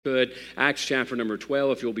Good. Acts chapter number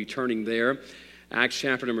 12, if you'll be turning there. Acts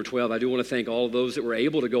chapter number 12. I do want to thank all of those that were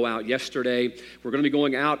able to go out yesterday. We're going to be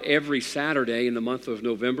going out every Saturday in the month of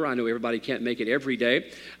November. I know everybody can't make it every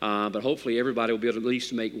day, but hopefully everybody will be able to at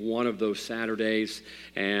least make one of those Saturdays.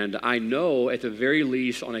 And I know at the very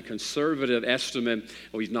least, on a conservative estimate,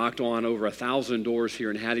 we've knocked on over 1,000 doors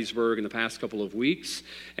here in Hattiesburg in the past couple of weeks.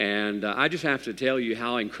 And I just have to tell you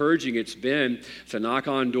how encouraging it's been to knock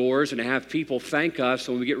on doors and to have people thank us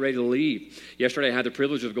when we get ready to leave. Yesterday I had the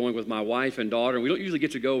privilege of going with my wife and daughter. We don't usually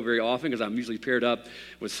get to go very often because I'm usually paired up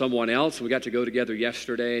with someone else. We got to go together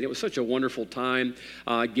yesterday, and it was such a wonderful time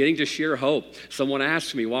getting to share hope. Someone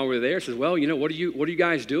asked me while we were there, says, well, you know, what are you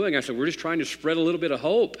guys doing? I said, we're just trying to spread a little bit of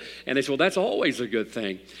hope. And they said, well, that's always a good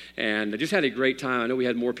thing. And I just had a great time. I know we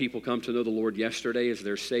had more people come to know the Lord yesterday as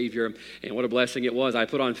their Savior, and what a blessing it was. I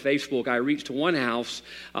put on Facebook, I reached one house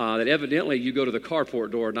that evidently you go to the carport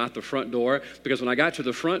door, not the front door, because when I got to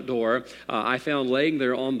the front door, I found laying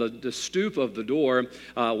there on the stoop of the door,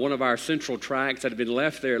 one of our central tracts that had been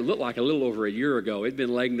left there. It looked like a little over a year ago. It'd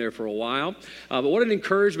been laying there for a while. But what an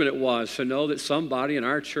encouragement it was to know that somebody in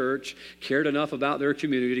our church cared enough about their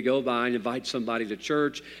community to go by and invite somebody to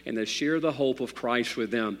church and to share the hope of Christ with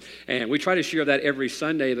them. And we try to share that every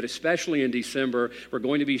Sunday, but especially in December, we're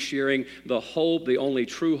going to be sharing the hope, the only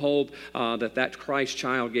true hope that Christ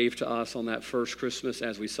child gave to us on that first Christmas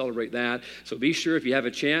as we celebrate that. So be sure if you have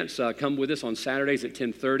a chance, come with us on Saturdays at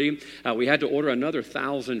 10:30. We had to order another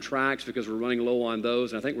 1,000 tracts because we're running low on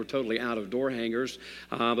those, and I think we're totally out of door hangers.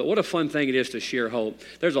 But what a fun thing it is to share hope.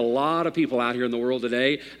 There's a lot of people out here in the world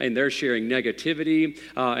today, and they're sharing negativity,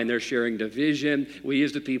 and they're sharing division. We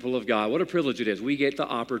as the people of God, what a privilege it is. We get the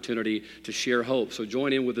opportunity to share hope. So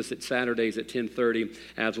join in with us at Saturdays at 10:30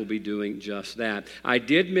 as we'll be doing just that. I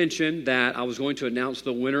did mention that I was going to announce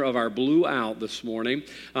the winner of our Blue Out this morning,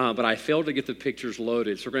 but I failed to get the pictures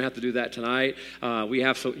loaded. So we're going to have to do that tonight. You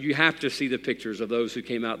have to see the pictures of those who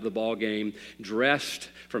came out to the ball game dressed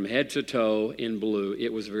from head to toe in blue.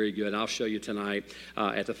 It was very good. I'll show you tonight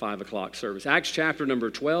at the 5 o'clock service. Acts chapter number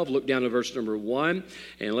 12, look down to verse number 1,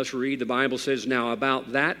 and let's read. The Bible says, now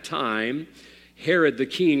about that time, Herod the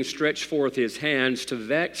king stretched forth his hands to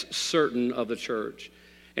vex certain of the church,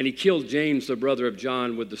 and he killed James, the brother of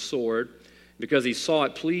John, with the sword. Because he saw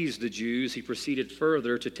it pleased the Jews, he proceeded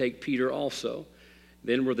further to take Peter also.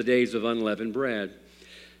 Then were the days of unleavened bread.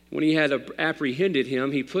 When he had apprehended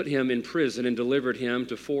him, he put him in prison and delivered him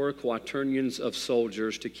to 4 quaternions of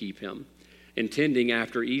soldiers to keep him, intending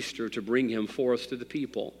after Easter to bring him forth to the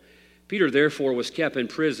people. Peter therefore was kept in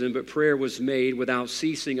prison, but prayer was made without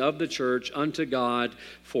ceasing of the church unto God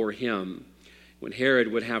for him. When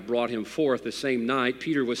Herod would have brought him forth the same night,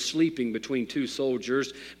 Peter was sleeping between 2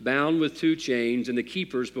 soldiers, bound with 2 chains, and the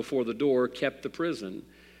keepers before the door kept the prison.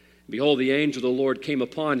 Behold, the angel of the Lord came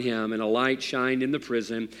upon him, and a light shined in the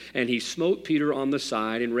prison, and he smote Peter on the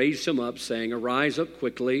side and raised him up, saying, arise up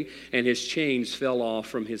quickly, and his chains fell off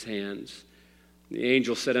from his hands. The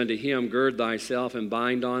angel said unto him, gird thyself and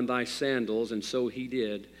bind on thy sandals, and so he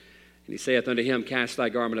did. And he saith unto him, cast thy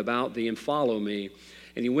garment about thee, and follow me.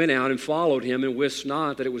 And he went out and followed him, and wist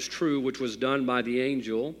not that it was true which was done by the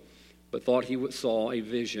angel, but thought he saw a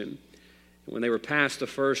vision. And when they were past the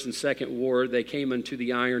first and second ward, they came unto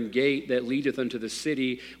the iron gate that leadeth unto the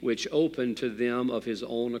city, which opened to them of his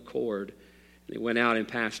own accord. And they went out and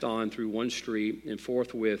passed on through one street, and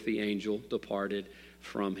forthwith the angel departed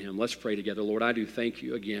from him. Let's pray together. Lord, I do thank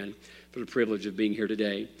you again for the privilege of being here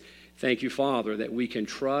today. Thank you, Father, that we can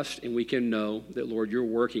trust and we can know that, Lord, you're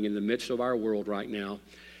working in the midst of our world right now.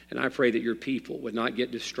 And I pray that your people would not get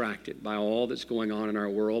distracted by all that's going on in our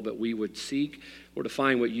world, but we would seek, Lord, to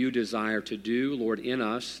find what you desire to do, Lord, in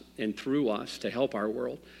us and through us to help our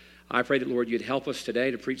world. I pray that, Lord, you'd help us today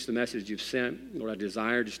to preach the message you've sent. Lord, I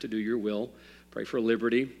desire just to do your will. Pray for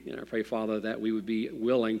liberty, and I pray, Father, that we would be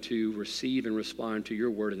willing to receive and respond to your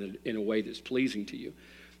word in a way that's pleasing to you.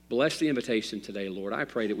 Bless the invitation today, Lord. I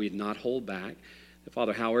pray that we'd not hold back. That,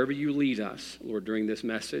 Father, however you lead us, Lord, during this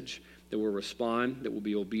message, that we'll respond, that we'll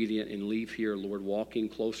be obedient and leave here, Lord, walking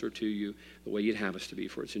closer to you the way you'd have us to be.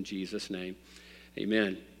 For it's in Jesus' name.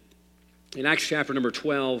 Amen. In Acts chapter number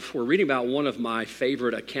 12, we're reading about one of my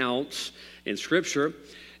favorite accounts in Scripture.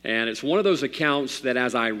 And it's one of those accounts that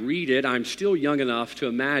as I read it, I'm still young enough to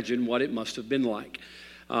imagine what it must have been like.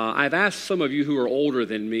 I've asked some of you who are older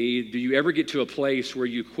than me, do you ever get to a place where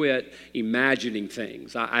you quit imagining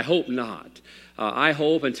things? I hope not. I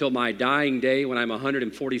hope until my dying day when I'm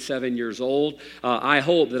 147 years old, I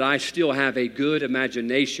hope that I still have a good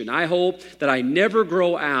imagination. I hope that I never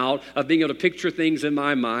grow out of being able to picture things in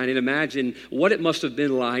my mind and imagine what it must have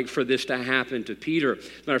been like for this to happen to Peter. As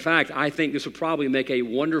a matter of fact, I think this would probably make a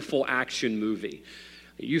wonderful action movie.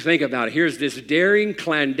 You think about it. Here's this daring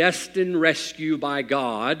clandestine rescue by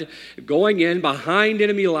God going in behind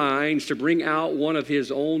enemy lines to bring out one of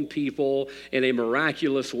his own people in a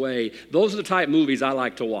miraculous way. Those are the type of movies I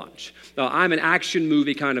like to watch. I'm an action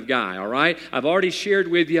movie kind of guy, all right? I've already shared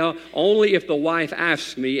with you, only if the wife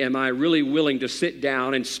asks me, am I really willing to sit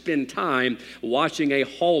down and spend time watching a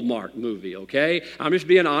Hallmark movie, okay? I'm just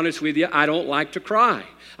being honest with you. I don't like to cry.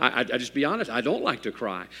 I just be honest, I don't like to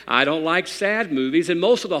cry. I don't like sad movies, and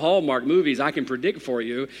most of the Hallmark movies, I can predict for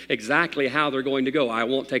you exactly how they're going to go. I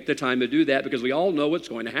won't take the time to do that because we all know what's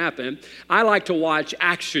going to happen. I like to watch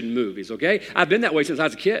action movies, okay? I've been that way since I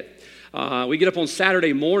was a kid. We get up on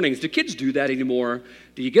Saturday mornings. Do kids do that anymore?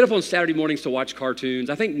 Do you get up on Saturday mornings to watch cartoons?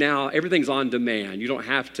 I think now everything's on demand. You don't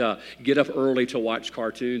have to get up early to watch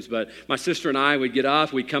cartoons. But my sister and I would get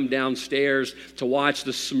up. We'd come downstairs to watch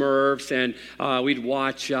the Smurfs, and we'd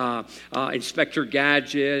watch Inspector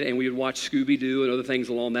Gadget, and we would watch Scooby-Doo and other things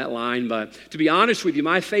along that line. But to be honest with you,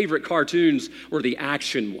 my favorite cartoons were the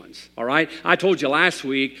action ones, all right? I told you last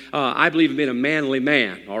week, I believe in being a manly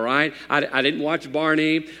man, all right? I didn't watch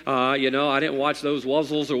Barney. I didn't watch those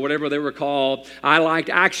Wuzzles or whatever they were called. I liked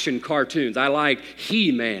action cartoons. I liked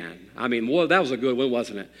He-Man. I mean, well, that was a good one,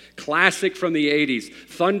 wasn't it? Classic from the 80s.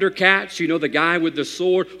 Thundercats, the guy with the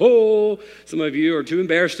sword. Oh, some of you are too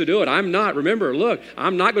embarrassed to do it. I'm not. Remember, look,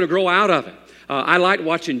 I'm not going to grow out of it. I liked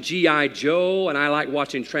watching G.I. Joe, and I liked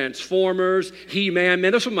watching Transformers, He-Man.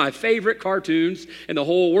 Man, those were my favorite cartoons in the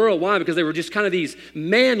whole world. Why? Because they were just kind of these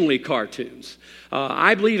manly cartoons.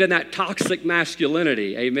 I believe in that toxic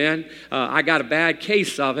masculinity, amen? I got a bad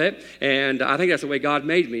case of it, and I think that's the way God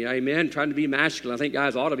made me, amen? Trying to be masculine. I think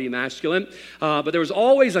guys ought to be masculine. But there was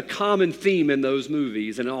always a common theme in those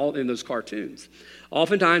movies and in those cartoons.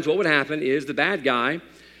 Oftentimes what would happen is the bad guy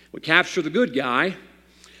would capture the good guy,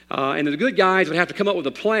 and the good guys would have to come up with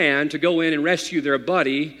a plan to go in and rescue their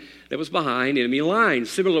buddy that was behind enemy lines,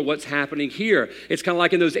 similar to what's happening here. It's kind of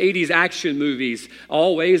like in those 80s action movies.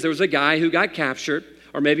 Always there was a guy who got captured,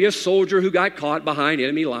 or maybe a soldier who got caught behind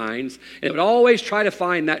enemy lines, and it would always try to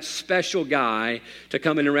find that special guy to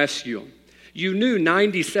come in and rescue him. You knew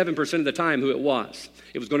 97% of the time who it was.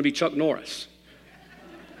 It was going to be Chuck Norris.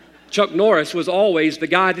 Chuck Norris was always the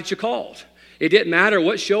guy that you called. It didn't matter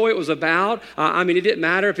what show it was about. It didn't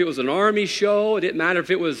matter if it was an Army show. It didn't matter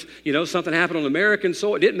if it was, something happened on American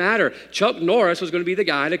soil. It didn't matter. Chuck Norris was going to be the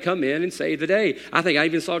guy to come in and save the day. I think I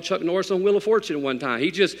even saw Chuck Norris on Wheel of Fortune one time.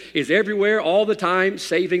 He just is everywhere all the time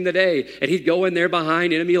saving the day. And he'd go in there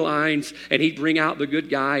behind enemy lines, and he'd bring out the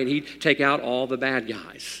good guy, and he'd take out all the bad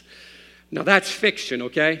guys. Now, that's fiction,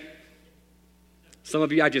 okay? Some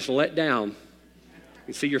of you I just let down.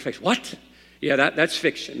 You see your face. What? Yeah, that's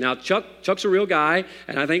fiction. Now, Chuck's a real guy,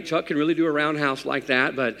 and I think Chuck can really do a roundhouse like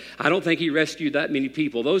that, but I don't think he rescued that many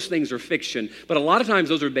people. Those things are fiction, but a lot of times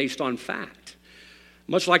those are based on fact.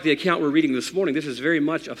 Much like the account we're reading this morning, this is very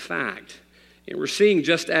much a fact. And we're seeing,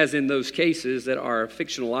 just as in those cases that are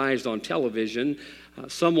fictionalized on television,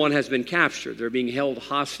 someone has been captured. They're being held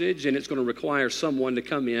hostage, and it's going to require someone to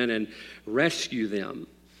come in and rescue them.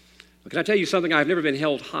 Can I tell you something? I've never been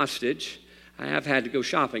held hostage. I have had to go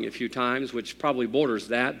shopping a few times, which probably borders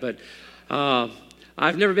that, but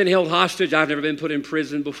I've never been held hostage. I've never been put in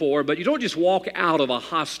prison before, but you don't just walk out of a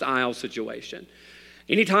hostile situation.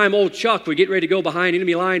 Anytime old Chuck would get ready to go behind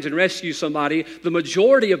enemy lines and rescue somebody, the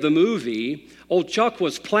majority of the movie, old Chuck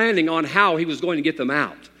was planning on how he was going to get them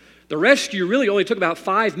out. The rescue really only took about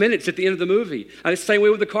 5 minutes at the end of the movie. It's the same way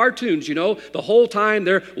with the cartoons, The whole time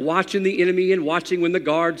they're watching the enemy and watching when the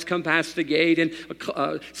guards come past the gate and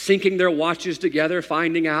syncing their watches together,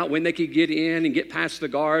 finding out when they could get in and get past the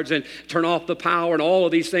guards and turn off the power and all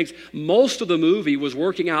of these things. Most of the movie was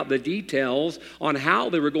working out the details on how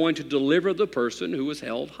they were going to deliver the person who was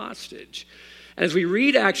held hostage. As we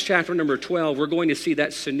read Acts chapter number 12, we're going to see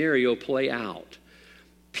that scenario play out.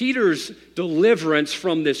 Peter's deliverance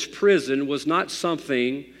from this prison was not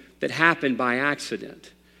something that happened by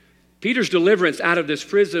accident. Peter's deliverance out of this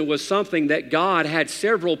prison was something that God had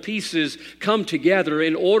several pieces come together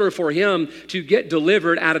in order for him to get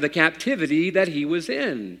delivered out of the captivity that he was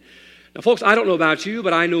in. Now, folks, I don't know about you,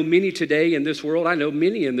 but I know many today in this world. I know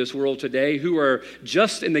many in this world today who are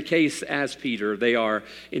just in the case as Peter. They are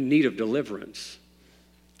in need of deliverance.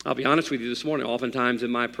 I'll be honest with you this morning, oftentimes in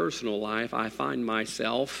my personal life, I find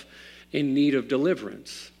myself in need of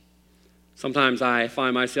deliverance. Sometimes I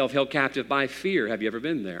find myself held captive by fear. Have you ever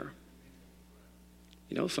been there?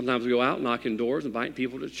 You know, sometimes we go out knocking doors, inviting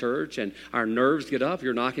people to church, and our nerves get up.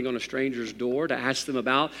 You're knocking on a stranger's door to ask them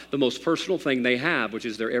about the most personal thing they have, which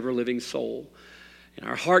is their ever-living soul. And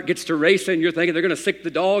our heart gets to racing. You're thinking they're going to sick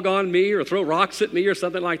the dog on me or throw rocks at me or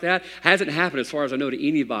something like that. Hasn't happened as far as I know to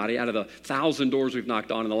anybody out of the 1,000 doors we've knocked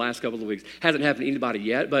on in the last couple of weeks. Hasn't happened to anybody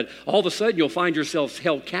yet. But all of a sudden you'll find yourselves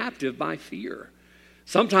held captive by fear.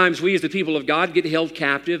 Sometimes we as the people of God get held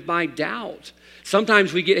captive by doubt.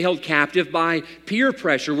 Sometimes we get held captive by peer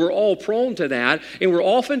pressure. We're all prone to that. And we're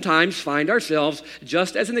oftentimes find ourselves,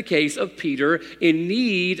 just as in the case of Peter, in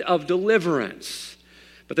need of deliverance.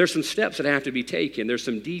 But there's some steps that have to be taken. There's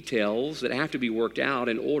some details that have to be worked out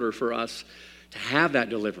in order for us to have that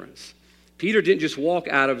deliverance. Peter didn't just walk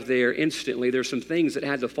out of there instantly. There's some things that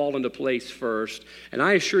had to fall into place first. And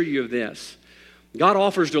I assure you of this. God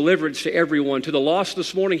offers deliverance to everyone. To the lost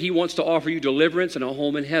this morning, he wants to offer you deliverance and a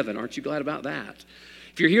home in heaven. Aren't you glad about that?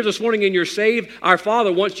 If you're here this morning and you're saved, our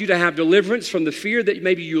Father wants you to have deliverance from the fear that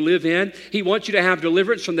maybe you live in. He wants you to have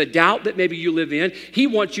deliverance from the doubt that maybe you live in. He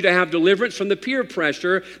wants you to have deliverance from the peer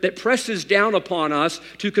pressure that presses down upon us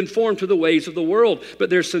to conform to the ways of the world. But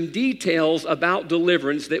there's some details about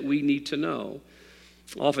deliverance that we need to know.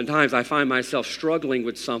 Oftentimes, I find myself struggling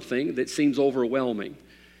with something that seems overwhelming,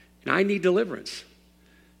 and I need deliverance.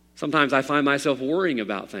 Sometimes I find myself worrying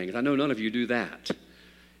about things. I know none of you do that.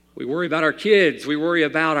 We worry about our kids. We worry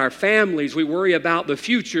about our families. We worry about the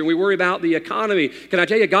future. We worry about the economy. Can I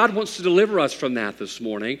tell you, God wants to deliver us from that this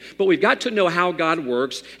morning. But we've got to know how God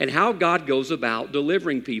works and how God goes about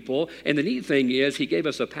delivering people. And the neat thing is, he gave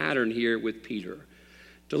us a pattern here with Peter.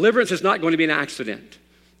 Deliverance is not going to be an accident.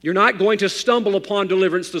 You're not going to stumble upon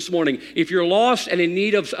deliverance this morning. If you're lost and in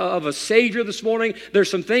need of a Savior this morning,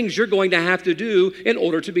 there's some things you're going to have to do in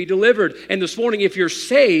order to be delivered. And this morning, if you're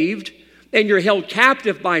saved, and you're held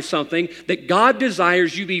captive by something that God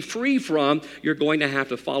desires you be free from, you're going to have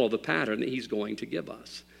to follow the pattern that he's going to give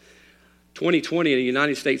us. 2020 in the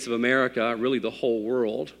United States of America, really the whole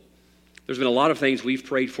world, there's been a lot of things we've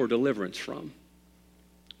prayed for deliverance from.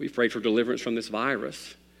 We've prayed for deliverance from this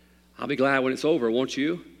virus. I'll be glad when it's over, won't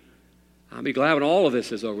you? I'll be glad when all of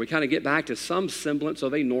this is over. We kind of get back to some semblance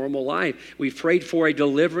of a normal life. We've prayed for a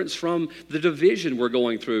deliverance from the division we're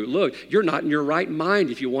going through. Look, you're not in your right mind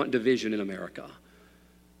if you want division in America.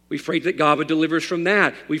 We've prayed that God would deliver us from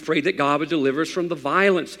that. We've prayed that God would deliver us from the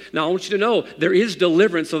violence. Now, I want you to know there is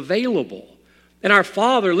deliverance available. And our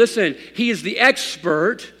Father, listen, he is the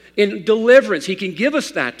expert in deliverance. He can give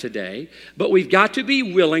us that today, but we've got to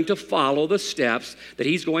be willing to follow the steps that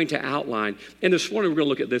he's going to outline. And this morning we're going to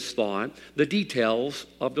look at this thought, the details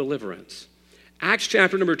of deliverance. Acts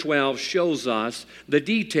chapter number 12 shows us the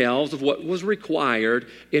details of what was required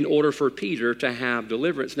in order for Peter to have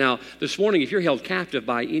deliverance. Now, this morning, if you're held captive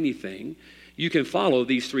by anything, you can follow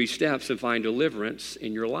these 3 steps and find deliverance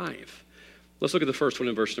in your life. Let's look at the first one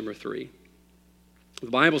in verse number 3. The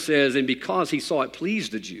Bible says, and because he saw it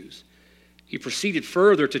pleased the Jews, he proceeded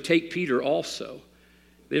further to take Peter also.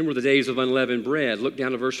 Then were the days of unleavened bread. Look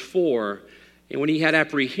down to verse 4. And when he had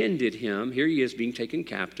apprehended him, here he is being taken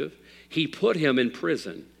captive, he put him in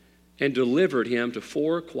prison and delivered him to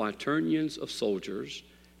 4 quaternions of soldiers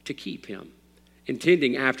to keep him,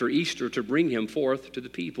 intending after Easter to bring him forth to the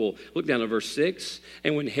people. Look down to verse 6.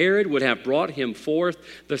 And when Herod would have brought him forth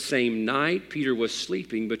the same night, Peter was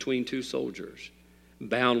sleeping between 2 soldiers,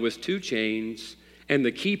 bound with 2 chains, and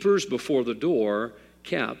the keepers before the door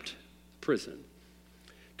kept prison.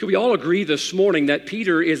 Could we all agree this morning that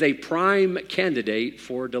Peter is a prime candidate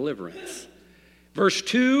for deliverance? Verse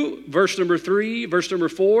 2, verse number 3, verse number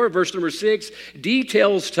 4, verse number 6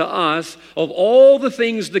 details to us of all the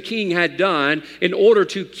things the king had done in order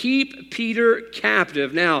to keep Peter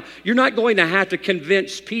captive. Now, you're not going to have to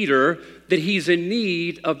convince Peter that he's in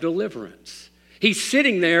need of deliverance. He's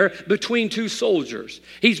sitting there between 2 soldiers.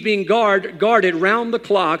 He's being guarded round the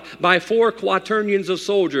clock by 4 quaternions of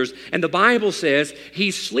soldiers. And the Bible says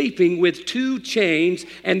he's sleeping with 2 chains,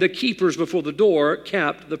 and the keepers before the door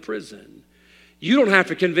kept the prison. You don't have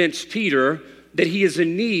to convince Peter that he is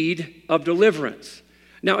in need of deliverance.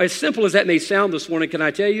 Now, as simple as that may sound this morning, can I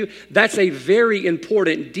tell you, that's a very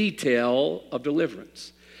important detail of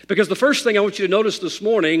deliverance. Because the first thing I want you to notice this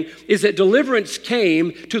morning is that deliverance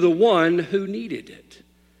came to the one who needed it.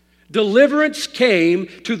 Deliverance came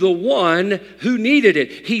to the one who needed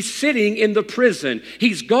it. He's sitting in the prison.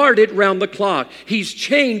 He's guarded round the clock. He's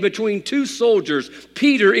chained between 2 soldiers.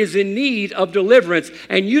 Peter is in need of deliverance,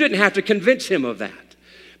 and you didn't have to convince him of that.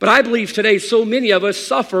 But I believe today so many of us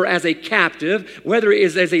suffer as a captive, whether it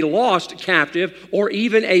is as a lost captive or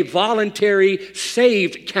even a voluntary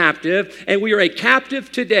saved captive. And we are a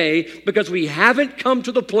captive today because we haven't come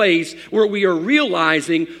to the place where we are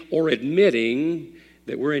realizing or admitting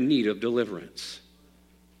that we're in need of deliverance.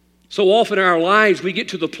 So often in our lives, we get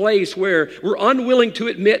to the place where we're unwilling to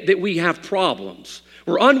admit that we have problems.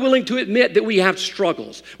 We're unwilling to admit that we have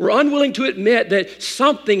struggles. We're unwilling to admit that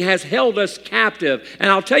something has held us captive. And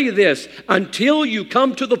I'll tell you this, until you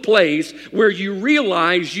come to the place where you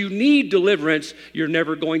realize you need deliverance, you're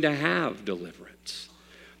never going to have deliverance.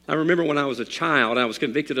 I remember when I was a child, I was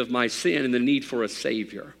convicted of my sin and the need for a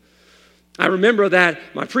Savior. I remember that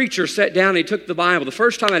my preacher sat down and he took the Bible. The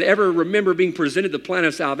first time I'd ever remember being presented the plan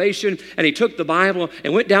of salvation, and he took the Bible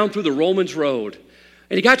and went down through the Romans road.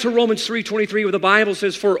 And he got to Romans 3:23 where the Bible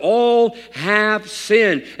says, for all have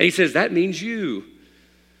sinned. And he says, that means you.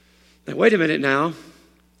 Now, wait a minute now.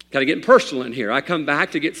 Got to get personal in here. I come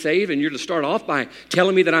back to get saved and you're to start off by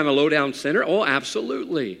telling me that I'm a low-down sinner? Oh,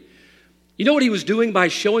 absolutely. You know what he was doing by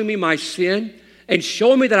showing me my sin and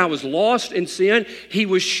showing me that I was lost in sin? He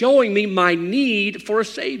was showing me my need for a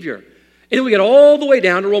Savior. And then we get all the way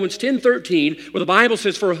down to Romans 10:13, where the Bible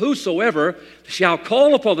says, for whosoever shall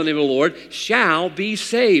call upon the name of the Lord shall be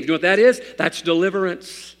saved. You know what that is? That's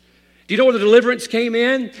deliverance. Do you know where the deliverance came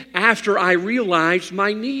in? After I realized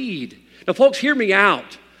my need. Now, folks, hear me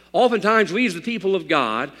out. Oftentimes, we as the people of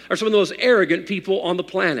God are some of the most arrogant people on the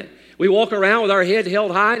planet. We walk around with our head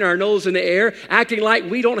held high and our nose in the air, acting like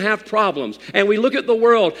we don't have problems. And we look at the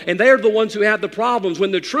world, and they're the ones who have the problems,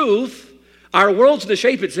 when the truth, our world's in the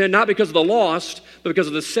shape it's in, not because of the lost, but because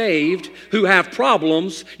of the saved who have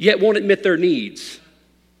problems, yet won't admit their needs.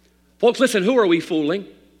 Folks, listen, who are we fooling?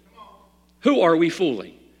 Who are we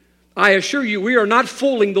fooling? I assure you, we are not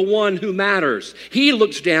fooling the one who matters. He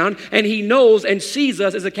looks down and he knows and sees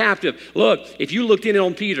us as a captive. Look, if you looked in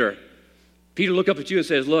on Peter, Peter looked up at you and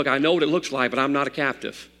says, look, I know what it looks like, but I'm not a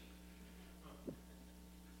captive.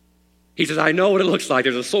 He says, I know what it looks like.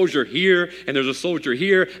 There's a soldier here, and there's a soldier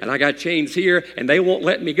here, and I got chains here, and they won't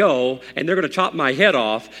let me go, and they're going to chop my head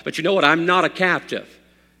off. But you know what? I'm not a captive.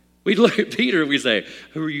 We look at Peter and we say,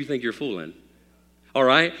 who do you think you're fooling? All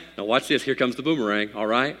right? Now watch this. Here comes the boomerang. All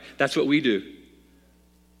right? That's what we do.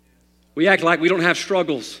 We act like we don't have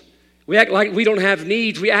struggles. We act like we don't have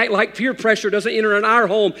needs. We act like peer pressure doesn't enter in our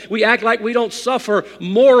home. We act like we don't suffer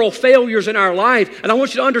moral failures in our life. And I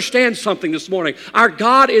want you to understand something this morning. Our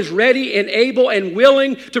God is ready and able and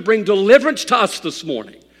willing to bring deliverance to us this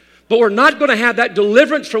morning. But we're not going to have that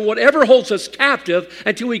deliverance from whatever holds us captive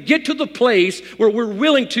until we get to the place where we're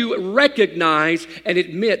willing to recognize and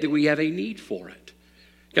admit that we have a need for it.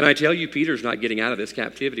 Can I tell you, Peter's not getting out of this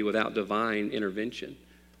captivity without divine intervention.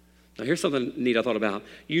 Now, here's something neat I thought about.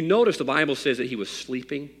 You notice the Bible says that he was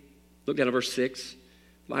sleeping. Look down at verse 6.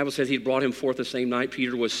 The Bible says he brought him forth the same night.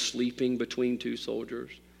 Peter was sleeping between two soldiers.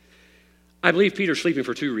 I believe Peter's sleeping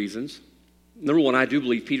for two reasons. Number one, I do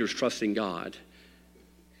believe Peter's trusting God.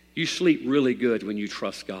 You sleep really good when you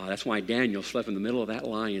trust God. That's why Daniel slept in the middle of that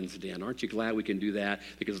lion's den. Aren't you glad we can do that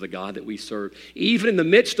because of the God that we serve? Even in the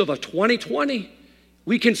midst of a 2020,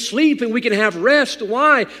 we can sleep and we can have rest.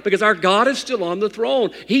 Why? Because our God is still on the throne.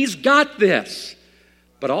 He's got this.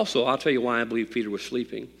 But also, I'll tell you why I believe Peter was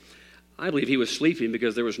sleeping. I believe he was sleeping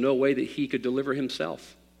because there was no way that he could deliver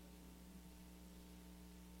himself.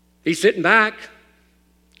 He's sitting back.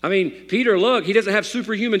 I mean, Peter, look, he doesn't have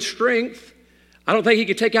superhuman strength. I don't think he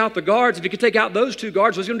could take out the guards. If he could take out those two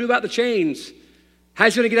guards, what's he going to do about the chains?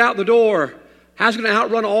 How's he going to get out the door? How's he going to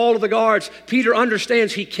outrun all of the guards? Peter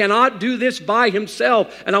understands he cannot do this by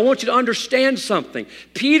himself. And I want you to understand something.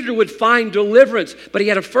 Peter would find deliverance, but he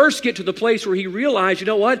had to first get to the place where he realized, you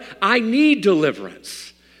know what? I need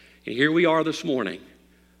deliverance. And here we are this morning.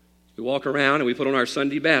 We walk around and we put on our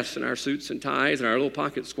Sunday best and our suits and ties and our little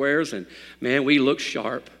pocket squares, and man, we look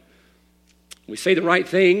sharp. We say the right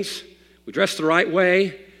things. We dress the right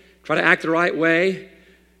way, try to act the right way.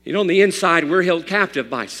 You know, on the inside, we're held captive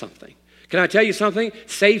by something. Can I tell you something?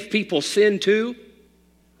 Saved people sin too.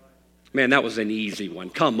 Man, that was an easy one.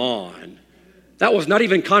 Come on. That was not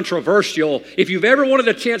even controversial. If you've ever wanted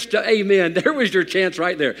a chance to amen, there was your chance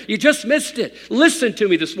right there. You just missed it. Listen to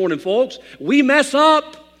me this morning, folks. We mess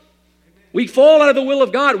up. We fall out of the will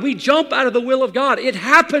of God. We jump out of the will of God. It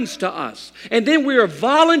happens to us. And then we are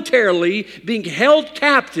voluntarily being held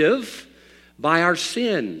captive by our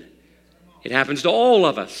sin. It happens to all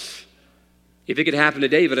of us. If it could happen to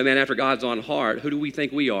David, a man after God's own heart, who do we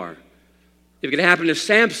think we are? If it could happen to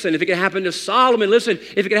Samson, if it could happen to Solomon, listen,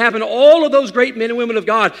 if it could happen to all of those great men and women of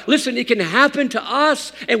God, listen, it can happen to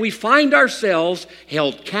us, and we find ourselves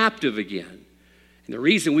held captive again. And And the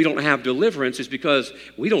reason we don't have deliverance is because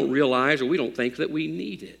we don't realize or we don't think that we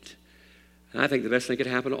need it. And I think the best thing could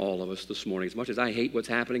happen to all of us this morning, as much as I hate what's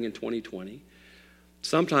happening in 2020,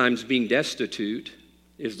 sometimes being destitute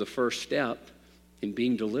is the first step in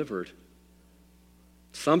being delivered.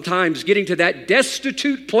 Sometimes getting to that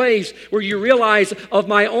destitute place where you realize of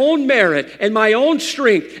my own merit and my own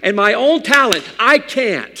strength and my own talent, I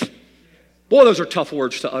can't. Boy, those are tough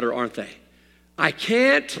words to utter, aren't they? I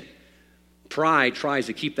can't. Pride tries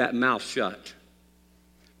to keep that mouth shut.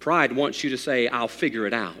 Pride wants you to say, I'll figure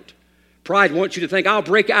it out. Pride wants you to think, I'll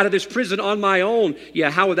break out of this prison on my own.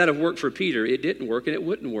 Yeah, how would that have worked for Peter? It didn't work and it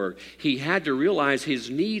wouldn't work. He had to realize his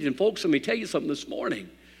need. And folks, let me tell you something this morning.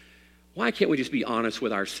 Why can't we just be honest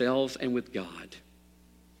with ourselves and with God?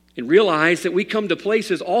 And realize that we come to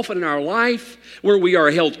places often in our life where we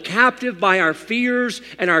are held captive by our fears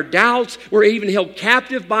and our doubts. We're even held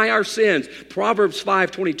captive by our sins. Proverbs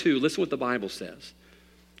 5:22, listen what the Bible says.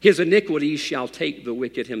 His iniquities shall take the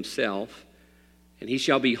wicked himself, and he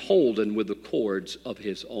shall be holden with the cords of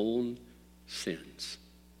his own sins.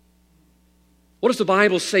 What does the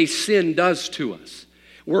Bible say sin does to us?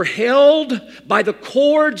 We're held by the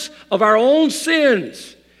cords of our own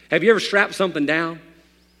sins. Have you ever strapped something down?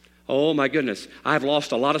 Oh my goodness, I've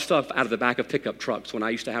lost a lot of stuff out of the back of pickup trucks when I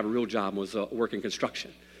used to have a real job and was working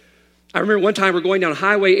construction. I remember one time we're going down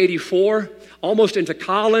Highway 84, almost into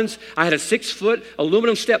Collins. I had a 6-foot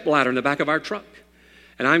aluminum step ladder in the back of our truck.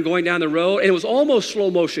 And I'm going down the road, and it was almost slow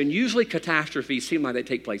motion. Usually catastrophes seem like they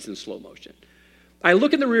take place in slow motion. I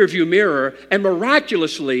look in the rearview mirror, and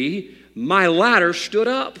miraculously, my ladder stood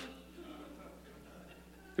up.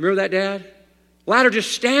 Remember that, Dad? Ladder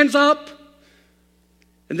just stands up.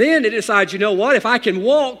 And then it decides, you know what? If I can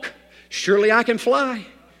walk, surely I can fly.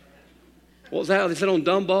 What was that they said on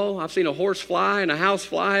Dumbo? I've seen a horse fly and a house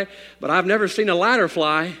fly, but I've never seen a ladder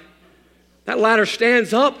fly. That ladder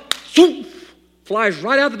stands up, flies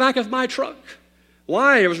right out the back of my truck.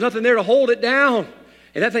 Why? There was nothing there to hold it down.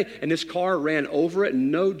 And this car ran over it,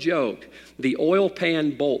 no joke. The oil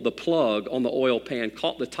pan bolt, the plug on the oil pan,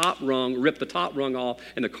 caught the top rung, ripped the top rung off,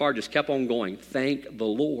 and the car just kept on going. Thank the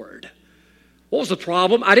Lord. What was the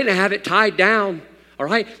problem? I didn't have it tied down, all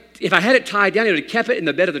right? If I had it tied down, it would have kept it in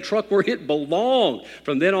the bed of the truck where it belonged.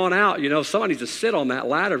 From then on out, somebody needs to sit on that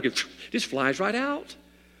ladder. It just flies right out.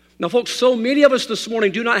 Now, folks, so many of us this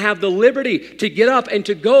morning do not have the liberty to get up and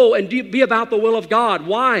to go and be about the will of God.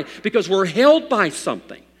 Why? Because we're held by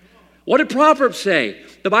something. What did Proverbs say?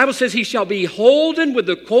 The Bible says he shall be holden with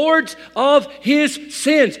the cords of his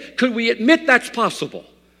sins. Could we admit that's possible?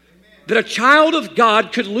 That a child of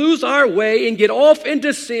God could lose our way and get off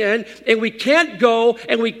into sin, and we can't go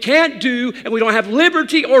and we can't do, and we don't have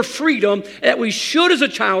liberty or freedom that we should as a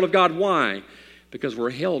child of God. Why? Because we're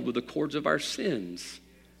held with the cords of our sins.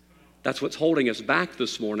 That's what's holding us back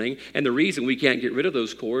this morning. And the reason we can't get rid of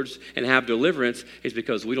those cords and have deliverance is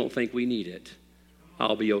because we don't think we need it.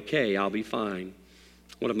 I'll be okay. I'll be fine.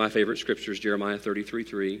 One of my favorite scriptures, Jeremiah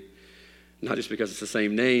 33:3. Not just because it's the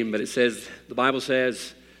same name, but the Bible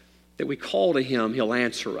says that we call to him, he'll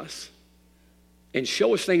answer us and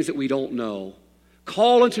show us things that we don't know.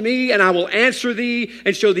 Call unto me, and I will answer thee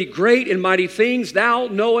and show thee great and mighty things thou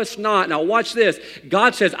knowest not. Now watch this.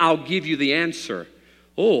 God says, I'll give you the answer.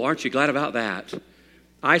 Oh, aren't you glad about that?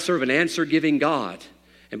 I serve an answer-giving God.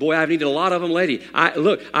 And boy, I've needed a lot of them lately.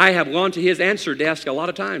 I have gone to his answer desk a lot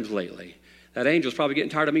of times lately. That angel's probably getting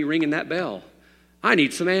tired of me ringing that bell. I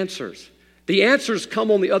need some answers. The answers come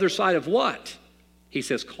on the other side of what? He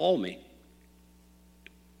says, call me.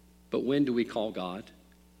 But when do we call God?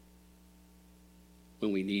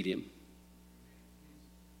 When we need him.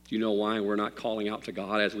 Do you know why we're not calling out to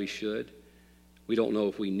God as we should? We don't know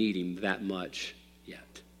if we need him that much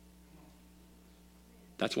yet.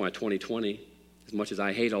 That's why 2020, as much as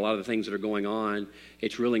I hate a lot of the things that are going on,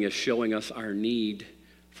 it's really showing us our need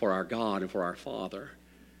for our God and for our Father.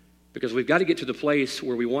 Because we've got to get to the place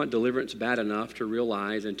where we want deliverance bad enough to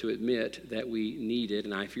realize and to admit that we need it.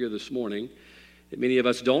 And I fear this morning that many of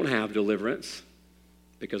us don't have deliverance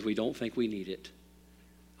because we don't think we need it.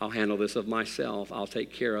 I'll handle this of myself. I'll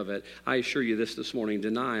take care of it. I assure you this morning,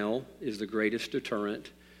 denial is the greatest deterrent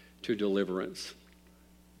to deliverance.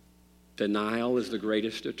 Denial is the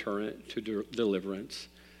greatest deterrent to deliverance.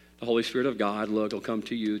 The Holy Spirit of God, look, will come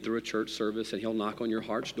to you through a church service and he'll knock on your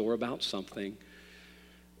heart's door about something.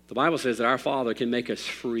 The Bible says that our Father can make us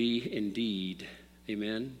free indeed.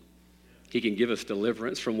 Amen? He can give us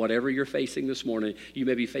deliverance from whatever you're facing this morning. You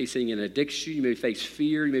may be facing an addiction. You may face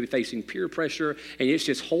fear. You may be facing peer pressure. And it's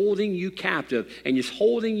just holding you captive and just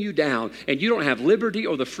holding you down. And you don't have liberty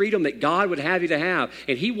or the freedom that God would have you to have.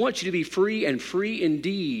 And he wants you to be free and free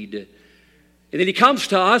indeed. And then he comes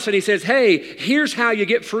to us and he says, hey, here's how you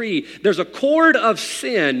get free. There's a cord of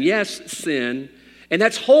sin, yes, sin, and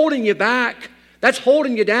that's holding you back. That's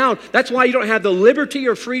holding you down. That's why you don't have the liberty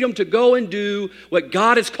or freedom to go and do what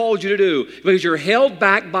God has called you to do, because you're held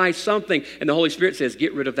back by something. And the Holy Spirit says,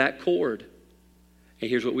 get rid of that cord. And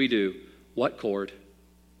here's what we do. What cord?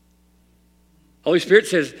 Holy Spirit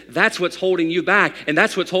says, that's what's holding you back, and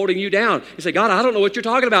that's what's holding you down. You say, God, I don't know what you're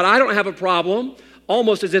talking about. I don't have a problem.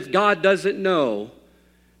 Almost as if God doesn't know.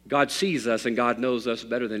 God sees us, and God knows us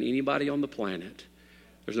better than anybody on the planet.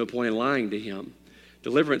 There's no point in lying to him.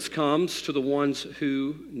 Deliverance comes to the ones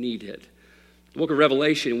who need it. The book of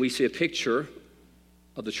Revelation, we see a picture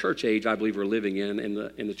of the church age I believe we're living in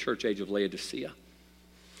the church age of Laodicea.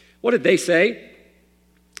 What did they say?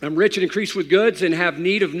 I'm rich and increased with goods and have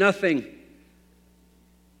need of nothing. And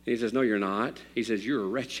he says, no, you're not. He says, you're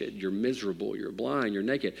wretched, you're miserable, you're blind, you're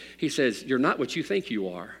naked. He says, you're not what you think you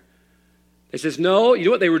are. He says, no, you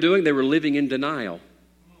know what they were doing? They were living in denial.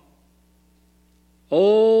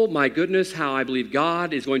 Oh, my goodness, how I believe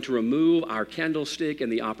God is going to remove our candlestick and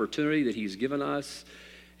the opportunity that he's given us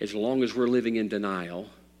as long as we're living in denial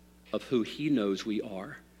of who he knows we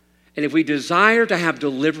are. And if we desire to have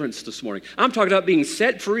deliverance this morning, I'm talking about being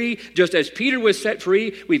set free, just as Peter was set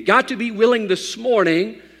free. We've got to be willing this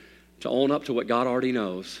morning to own up to what God already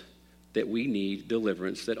knows, that we need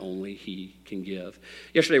deliverance that only he can give.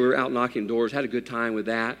 Yesterday we were out knocking doors, had a good time with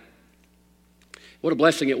that. What a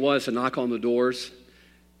blessing it was to knock on the doors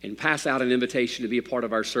and pass out an invitation to be a part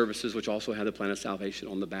of our services, which also had the Plan of Salvation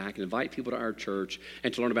on the back, and invite people to our church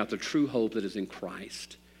and to learn about the true hope that is in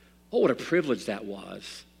Christ. Oh, what a privilege that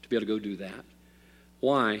was to be able to go do that.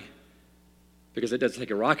 Why? Because it doesn't take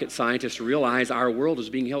a rocket scientist to realize our world is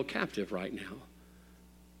being held captive right now.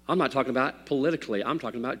 I'm not talking about politically. I'm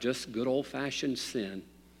talking about just good old-fashioned sin.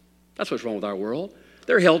 That's what's wrong with our world.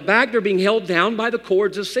 They're held back. They're being held down by the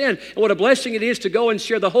cords of sin. And what a blessing it is to go and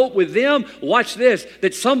share the hope with them. Watch this,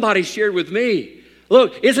 that somebody shared with me.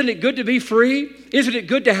 Look, isn't it good to be free? Isn't it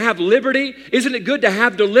good to have liberty? Isn't it good to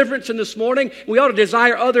have deliverance in this morning? We ought to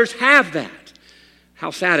desire others have that. How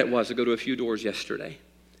sad it was to go to a few doors yesterday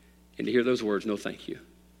and to hear those words, no thank you.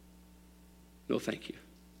 No thank you.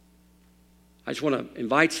 I just want to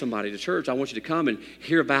invite somebody to church. I want you to come and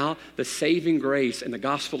hear about the saving grace and the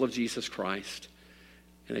gospel of Jesus Christ.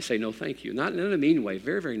 And they say, no, thank you. Not in a mean way.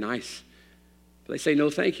 Very, very nice. But they say,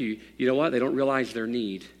 no, thank you. You know what? They don't realize their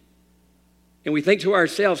need. And we think to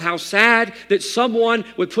ourselves, how sad that someone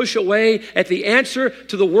would push away at the answer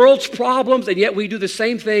to the world's problems, and yet we do the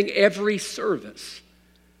same thing every service.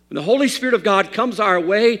 When the Holy Spirit of God comes our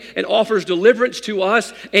way and offers deliverance to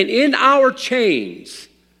us, and in our chains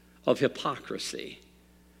of hypocrisy,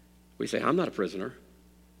 we say, I'm not a prisoner.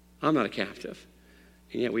 I'm not a captive.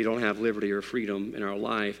 And yet we don't have liberty or freedom in our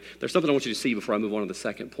life. There's something I want you to see before I move on to the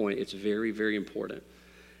second point. It's very, very important.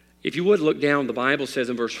 If you would look down, the Bible says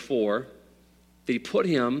in verse 4 that he put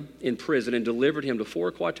him in prison and delivered him to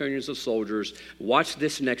 4 quaternions of soldiers. Watch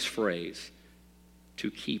this next phrase,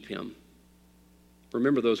 to keep him.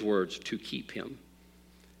 Remember those words, to keep him.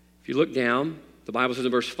 If you look down, the Bible says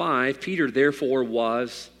in verse 5, Peter therefore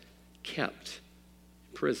was kept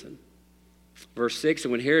in prison. Verse 6,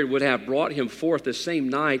 and when Herod would have brought him forth the same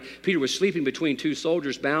night, Peter was sleeping between 2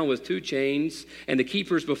 soldiers bound with 2 chains, and the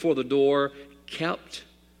keepers before the door kept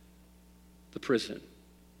the prison.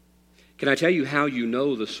 Can I tell you how you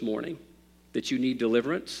know this morning that you need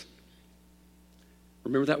deliverance?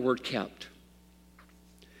 Remember that word kept.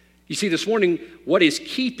 You see, this morning, what is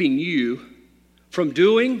keeping you from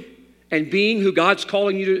doing and being who God's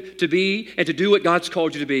calling you to be and to do what God's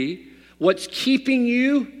called you to be, what's keeping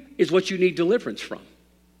you is what you need deliverance from.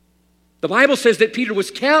 The Bible says that Peter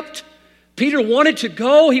was kept. Peter wanted to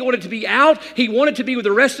go. He wanted to be out. He wanted to be with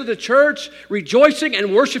the rest of the church, rejoicing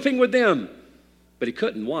and worshiping with them. But he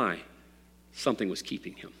couldn't. Why? Something was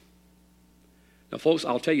keeping him. Now, folks,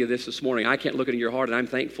 I'll tell you this morning. I can't look into your heart, and I'm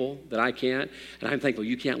thankful that I can't. And I'm thankful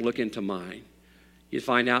you can't look into mine. You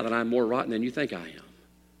find out that I'm more rotten than you think I am.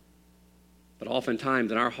 But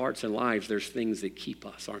oftentimes in our hearts and lives, there's things that keep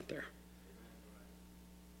us, aren't there?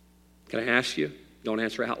 Can I ask you? Don't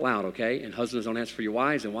answer out loud, okay? And husbands, don't answer for your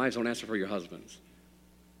wives, and wives, don't answer for your husbands.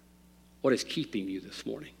 What is keeping you this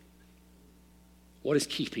morning? What is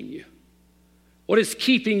keeping you? What is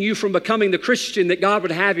keeping you from becoming the Christian that God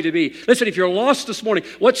would have you to be? Listen, if you're lost this morning,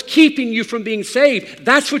 what's keeping you from being saved?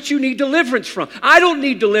 That's what you need deliverance from. I don't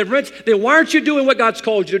need deliverance. Then why aren't you doing what God's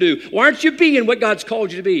called you to do? Why aren't you being what God's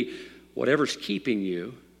called you to be? Whatever's keeping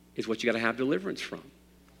you is what you got to have deliverance from.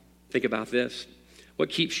 Think about this. What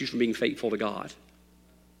keeps you from being faithful to God?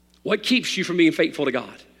 What keeps you from being faithful to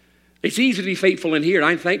God? It's easy to be faithful in here, and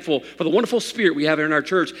I'm thankful for the wonderful spirit we have in our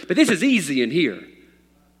church, but this is easy in here.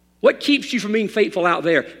 What keeps you from being faithful out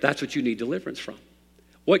there? That's what you need deliverance from.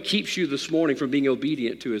 What keeps you this morning from being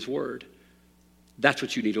obedient to his word? That's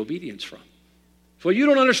what you need obedience from. Well, you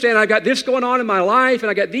don't understand, I got this going on in my life,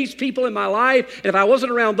 and I got these people in my life, and if I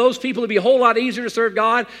wasn't around those people, it'd be a whole lot easier to serve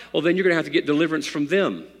God. Well, then you're going to have to get deliverance from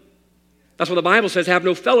them. That's what the Bible says, have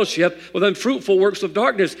no fellowship with unfruitful works of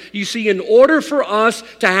darkness. You see, in order for us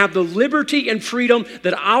to have the liberty and freedom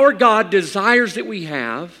that our God desires that we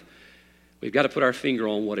have, we've got to put our finger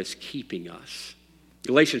on what is keeping us.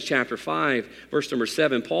 Galatians chapter 5, verse number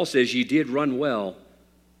 7, Paul says, "Ye did run well."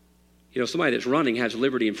 You know, somebody that's running has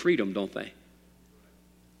liberty and freedom, don't they?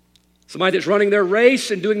 Somebody that's running their race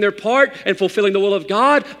and doing their part and fulfilling the will of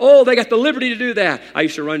God, oh, they got the liberty to do that. I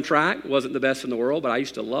used to run track. Wasn't the best in the world, but I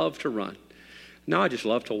used to love to run. Now I just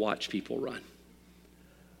love to watch people run.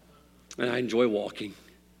 And I enjoy walking.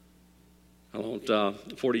 I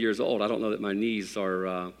don't, 40 years old, I don't know that my knees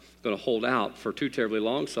are going to hold out for too terribly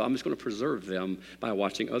long, so I'm just going to preserve them by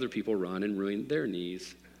watching other people run and ruin their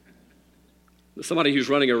knees. Somebody who's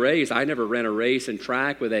running a race, I never ran a race in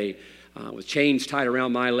track with chains tied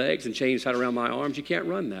around my legs and chains tied around my arms. You can't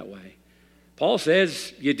run that way. Paul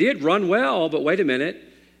says, you did run well, but wait a minute.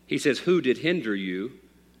 He says, who did hinder you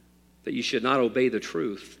that you should not obey the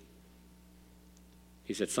truth?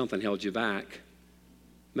 He said, something held you back.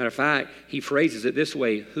 Matter of fact, he phrases it this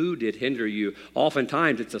way, who did hinder you?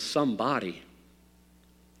 Oftentimes, it's a somebody.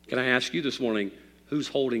 Can I ask you this morning, who's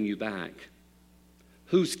holding you back?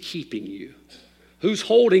 Who's keeping you? Who's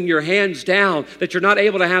holding your hands down that you're not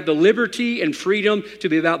able to have the liberty and freedom to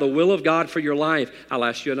be about the will of God for your life? I'll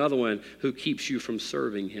ask you another one. Who keeps you from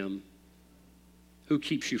serving him? Who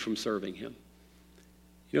keeps you from serving him?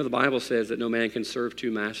 You know, the Bible says that no man can serve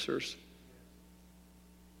two masters.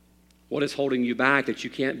 What is holding you back that you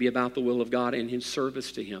can't be about the will of God and his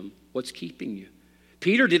service to him? What's keeping you?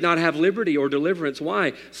 Peter did not have liberty or deliverance.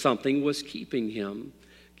 Why? Something was keeping him.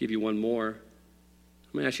 I'll give you one more.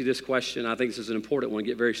 I'm going to ask you this question. I think this is an important one.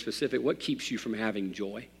 Get very specific. What keeps you from having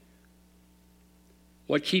joy?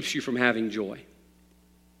 What keeps you from having joy?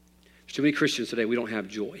 There's too many Christians today, we don't have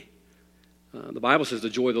joy. The Bible says the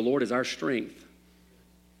joy of the Lord is our strength.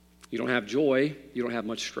 You don't have joy, you don't have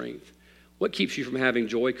much strength. What keeps you from having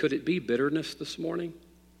joy? Could it be bitterness this morning?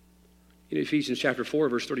 In Ephesians chapter 4,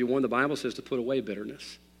 verse 31, the Bible says to put away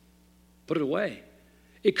bitterness. Put it away.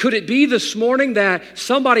 Could it be this morning that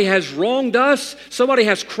somebody has wronged us, somebody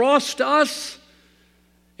has crossed us,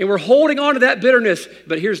 and we're holding on to that bitterness?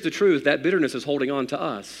 But here's the truth, that bitterness is holding on to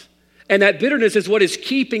us. And that bitterness is what is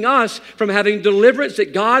keeping us from having deliverance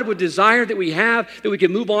that God would desire that we have, that we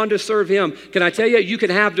can move on to serve him. Can I tell you, you can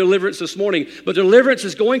have deliverance this morning, but deliverance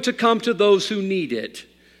is going to come to those who need it.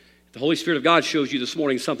 If the Holy Spirit of God shows you this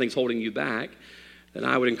morning something's holding you back, then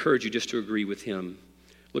I would encourage you just to agree with him.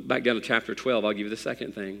 Look back down to chapter 12. I'll give you the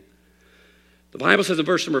second thing. The Bible says in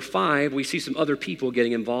verse number 5, we see some other people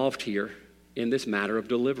getting involved here in this matter of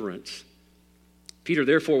deliverance. Peter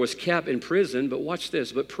therefore was kept in prison, but watch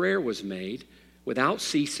this, but prayer was made without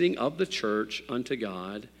ceasing of the church unto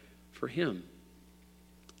God for him.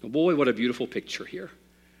 Oh boy, what a beautiful picture here.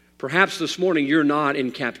 Perhaps this morning you're not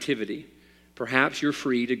in captivity. Perhaps you're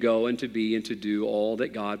free to go and to be and to do all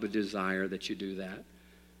that God would desire that you do that.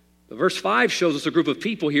 But verse 5 shows us a group of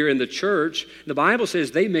people here in the church. The Bible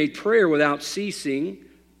says they made prayer without ceasing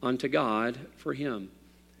unto God for him.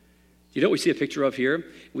 You know what we see a picture of here?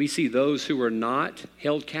 We see those who were not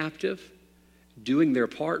held captive doing their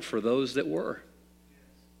part for those that were.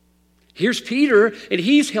 Here's Peter, and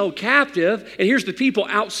he's held captive, and here's the people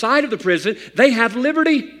outside of the prison. They have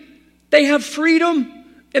liberty. They have freedom.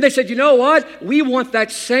 And they said, you know what? We want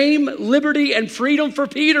that same liberty and freedom for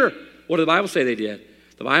Peter. What did the Bible say they did?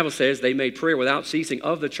 The Bible says they made prayer without ceasing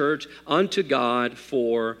of the church unto God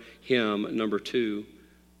for him. Number 2.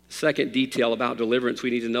 Second detail about deliverance we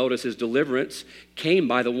need to notice is deliverance came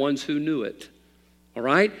by the ones who knew it. All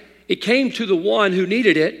right? It came to the one who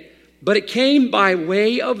needed it, but it came by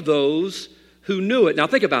way of those who knew it. Now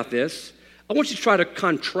think about this. I want you to try to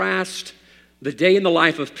contrast the day in the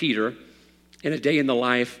life of Peter and a day in the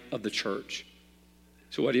life of the church.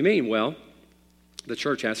 So what do you mean? Well, the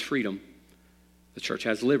church has freedom. The church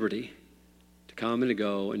has liberty to come and to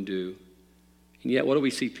go and do. And yet what do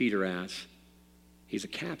we see Peter as? He's a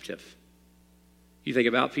captive. You think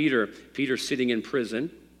about Peter. Peter's sitting in prison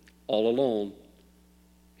all alone.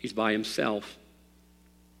 He's by himself.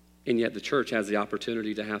 And yet the church has the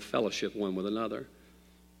opportunity to have fellowship one with another.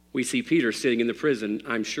 We see Peter sitting in the prison.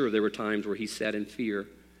 I'm sure there were times where he sat in fear.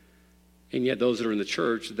 And yet those that are in the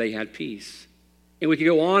church, they had peace. And we can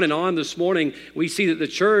go on and on this morning. We see that the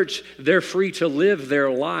church, they're free to live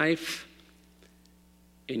their life,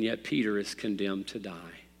 and yet Peter is condemned to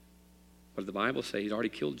die. What did the Bible say? He's already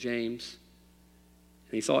killed James,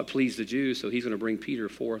 and he saw it pleased the Jews, so he's going to bring Peter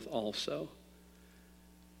forth also.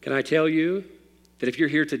 Can I tell you that if you're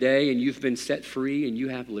here today and you've been set free and you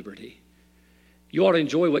have liberty, you ought to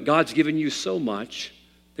enjoy what God's given you so much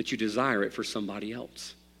that you desire it for somebody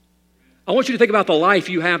else. I want you to think about the life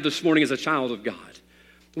you have this morning as a child of God.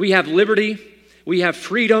 We have liberty, we have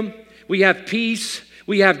freedom, we have peace,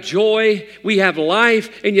 we have joy, we have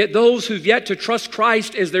life, and yet those who've yet to trust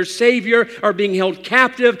Christ as their Savior are being held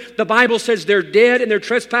captive. The Bible says they're dead in their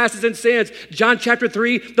trespasses and sins. John chapter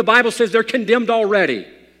 3, the Bible says they're condemned already.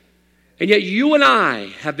 And yet you and I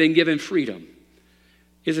have been given freedom.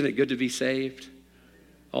 Isn't it good to be saved?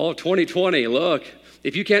 Oh, 2020, look.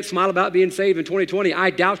 If you can't smile about being saved in 2020, I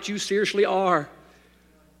doubt you seriously are.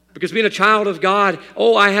 Because being a child of God,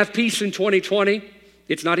 oh, I have peace in 2020.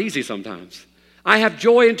 It's not easy sometimes. I have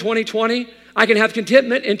joy in 2020. I can have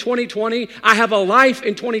contentment in 2020. I have a life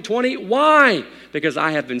in 2020. Why? Because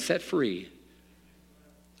I have been set free.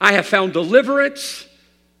 I have found deliverance.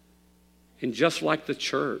 And just like the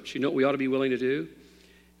church, you know what we ought to be willing to do?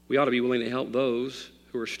 We ought to be willing to help those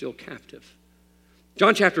who are still captive.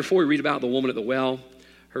 John chapter 4, we read about the woman at the well.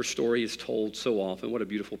 Her story is told so often. What a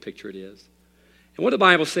beautiful picture it is. And what did the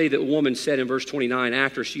Bible say that woman said in verse 29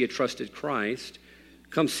 after she had trusted Christ?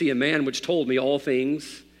 Come see a man which told me all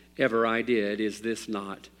things ever I did. Is this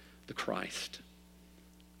not the Christ?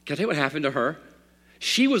 Can I tell you what happened to her?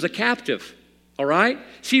 She was a captive, all right?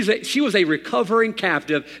 She was a recovering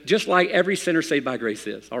captive, just like every sinner saved by grace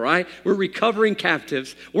is, all right? We're recovering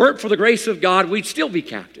captives. Weren't for the grace of God, we'd still be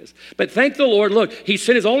captives. But thank the Lord, look, he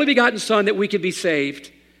sent his only begotten Son that we could be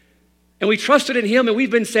saved. And we trusted in him, and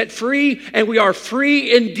we've been set free, and we are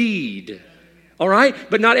free indeed, all right?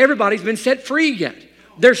 But not everybody's been set free yet.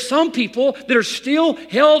 There's some people that are still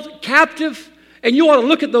held captive, and you ought to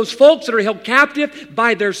look at those folks that are held captive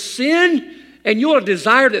by their sin, and you ought to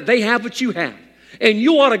desire that they have what you have. And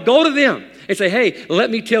you ought to go to them and say, hey,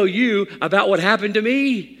 let me tell you about what happened to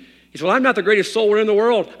me. He said, well, I'm not the greatest soul winner in the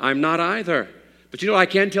world. I'm not either. But you know what I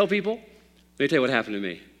can tell people? Let me tell you what happened to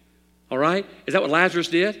me. All right? Is that what Lazarus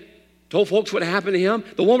did? Told folks what happened to him.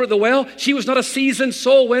 The woman at the well, she was not a seasoned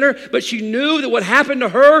soul winner, but she knew that what happened to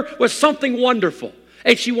her was something wonderful.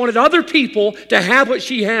 And she wanted other people to have what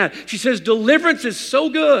she had. She says, deliverance is so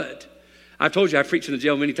good. I've told you I've preached in the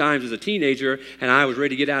jail many times as a teenager, and I was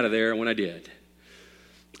ready to get out of there when I did.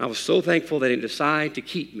 I was so thankful they didn't decide to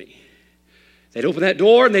keep me. They'd open that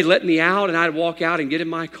door and they'd let me out, and I'd walk out and get in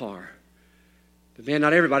my car. But man,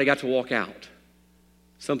 not everybody got to walk out.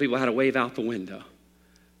 Some people had to wave out the window.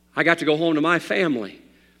 I got to go home to my family.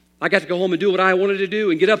 I got to go home and do what I wanted to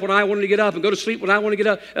do and get up when I wanted to get up and go to sleep when I wanted to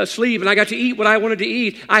get up, sleep, and I got to eat what I wanted to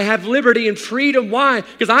eat. I have liberty and freedom. Why?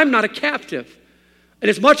 Because I'm not a captive. And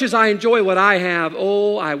as much as I enjoy what I have,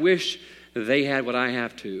 oh, I wish they had what I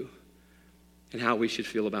have too. And how we should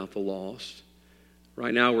feel about the lost.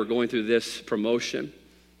 Right now we're going through this promotion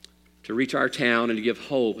to reach our town and to give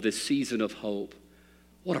hope, this season of hope.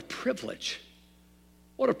 What a privilege.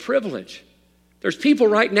 What a privilege. There's people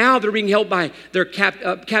right now that are being held by their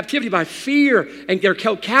captivity by fear, and they're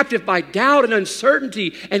held captive by doubt and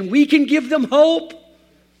uncertainty, and we can give them hope.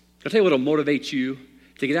 I'll tell you what will motivate you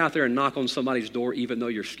to get out there and knock on somebody's door even though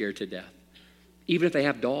you're scared to death, even if they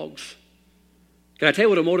have dogs. Can I tell you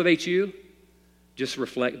what will motivate you? Just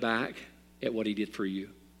reflect back at what he did for you.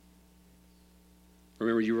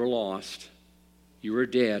 Remember, you were lost. You were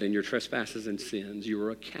dead in your trespasses and sins. You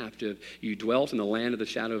were a captive. You dwelt in the land of the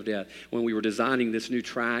shadow of death. When we were designing this new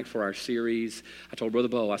track for our series, I told Brother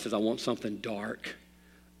Bo, I said, I want something dark.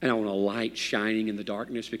 And I want a light shining in the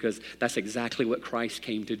darkness, because that's exactly what Christ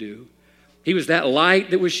came to do. He was that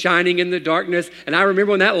light that was shining in the darkness. And I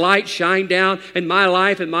remember when that light shined down in my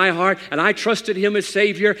life and my heart, and I trusted him as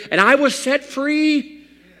Savior, and I was set free.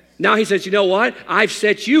 Now he says, you know what? I've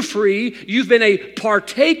set you free. You've been a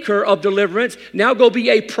partaker of deliverance. Now go be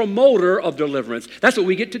a promoter of deliverance. That's what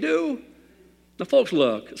we get to do. Now, folks,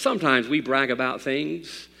 look, sometimes we brag about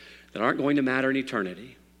things that aren't going to matter in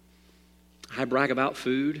eternity. I brag about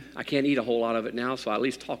food. I can't eat a whole lot of it now, so I at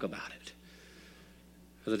least talk about it.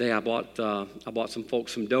 The other day I bought some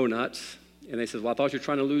folks some donuts, and they said, well, I thought you were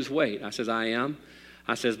trying to lose weight. I says, I am.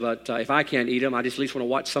 I says, but if I can't eat them, I just at least want to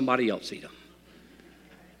watch somebody else eat them.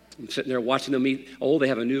 I'm sitting there watching them eat. Oh, they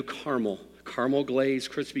have a new caramel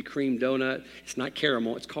glazed Krispy Kreme donut. It's not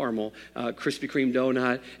caramel, it's caramel. Krispy Kreme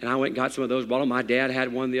donut. And I went and got some of those, brought them. My dad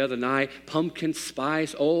had one the other night. Pumpkin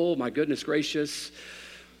spice. Oh, my goodness gracious.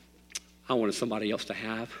 I wanted somebody else to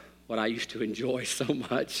have what I used to enjoy so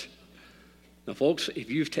much. Now, folks, if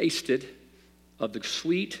you've tasted of the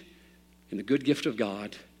sweet and the good gift of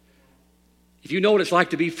God, if you know what it's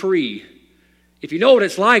like to be free, if you know what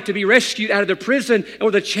it's like to be rescued out of the prison and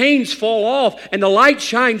where the chains fall off and the light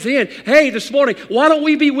shines in, hey, this morning, why don't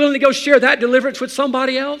we be willing to go share that deliverance with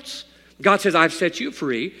somebody else? God says, I've set you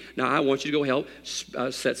free. Now I want you to go help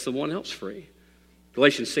set someone else free.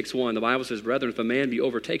 Galatians 6:1, the Bible says, brethren, if a man be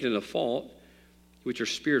overtaken in a fault, which are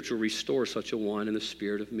spiritual, restore such a one in the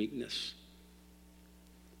spirit of meekness.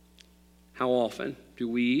 How often do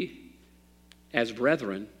we, as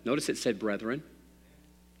brethren, notice it said brethren,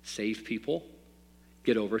 saved people,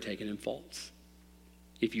 get overtaken in faults?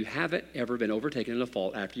 If you haven't ever been overtaken in a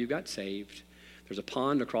fault after you got saved, there's a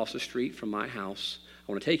pond across the street from my house.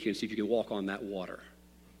 I want to take you and see if you can walk on that water,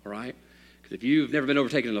 all right? Because if you've never been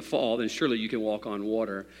overtaken in a fall, then surely you can walk on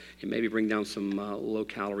water and maybe bring down some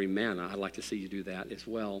low-calorie manna. I'd like to see you do that as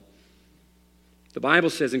well. The Bible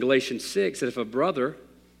says in Galatians 6 that if a brother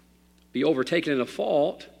be overtaken in a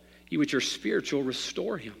fault, you which are spiritual,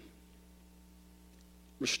 restore him.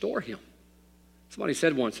 Restore him. Somebody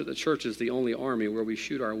said once that the church is the only army where we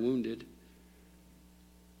shoot our wounded.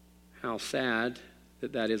 How sad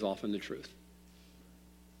that that is often the truth.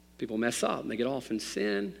 People mess up and they get off in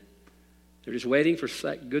sin. They're just waiting for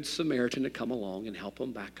that good Samaritan to come along and help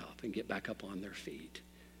them back up and get back up on their feet.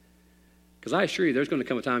 Because I assure you, there's going to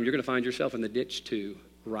come a time you're going to find yourself in the ditch too.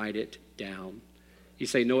 Write it down. You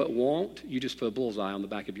say, no, it won't. You just put a bullseye on the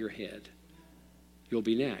back of your head. You'll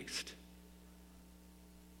be next.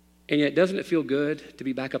 And yet, doesn't it feel good to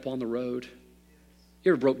be back up on the road?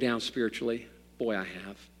 You ever broke down spiritually? Boy, I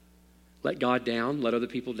have. Let God down, let other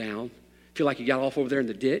people down. Feel like you got off over there in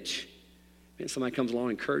the ditch, and somebody comes along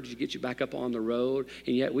and encourages you, get you back up on the road,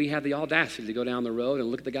 and yet we have the audacity to go down the road and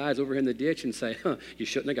look at the guys over here in the ditch and say, you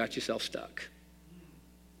shouldn't have got yourself stuck.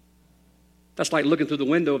 That's like looking through the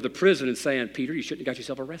window of the prison and saying, Peter, you shouldn't have got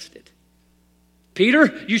yourself arrested.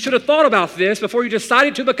 Peter, you should have thought about this before you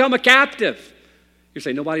decided to become a captive. You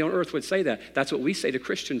say, nobody on earth would say that. That's what we say to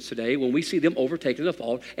Christians today when we see them overtaken in a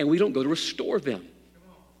fault and we don't go to restore them.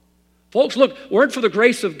 Folks, look, weren't for the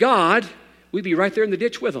grace of God, we'd be right there in the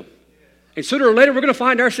ditch with them. And sooner or later, we're going to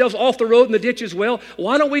find ourselves off the road in the ditch as well.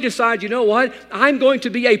 Why don't we decide, you know what? I'm going to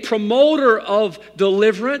be a promoter of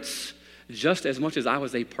deliverance just as much as I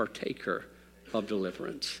was a partaker of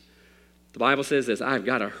deliverance. The Bible says this, I've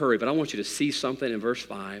got to hurry, but I want you to see something in verse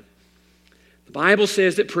 5. The Bible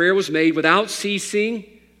says that prayer was made without ceasing,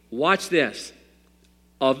 watch this,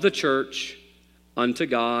 of the church unto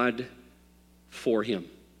God for him.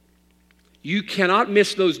 You cannot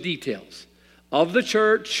miss those details. Of the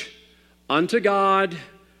church unto God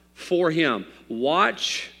for him.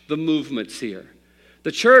 Watch the movements here.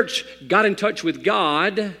 The church got in touch with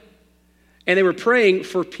God and they were praying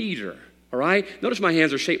for Peter. All right? Notice my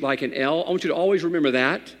hands are shaped like an L. I want you to always remember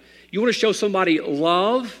that. You want to show somebody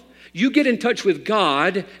love, you get in touch with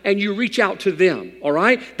God and you reach out to them, all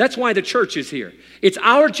right? That's why the church is here. It's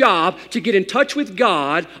our job to get in touch with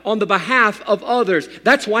God on the behalf of others.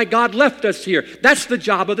 That's why God left us here. That's the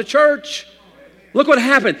job of the church. Look what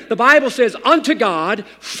happened. The Bible says, unto God,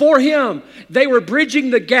 for him. They were bridging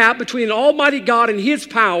the gap between Almighty God and his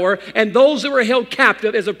power and those that were held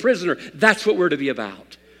captive as a prisoner. That's what we're to be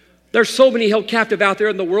about. There's so many held captive out there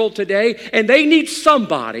in the world today, and they need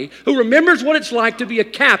somebody who remembers what it's like to be a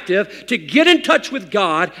captive, to get in touch with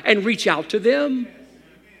God and reach out to them.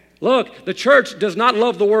 Look, the church does not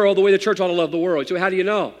love the world the way the church ought to love the world. So how do you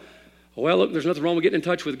know? Well, look, there's nothing wrong with getting in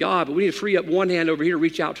touch with God, but we need to free up one hand over here to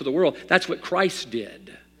reach out to the world. That's what Christ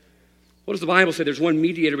did. What does the Bible say? There's one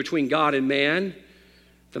mediator between God and man,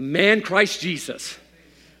 the man Christ Jesus.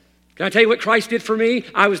 Can I tell you what Christ did for me?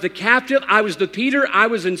 I was the captive. I was the Peter. I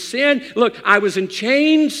was in sin. Look, I was in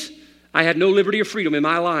chains. I had no liberty or freedom in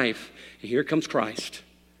my life. And here comes Christ.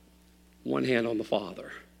 One hand on the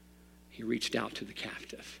Father. He reached out to the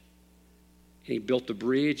captive. And he built the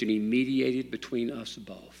bridge and he mediated between us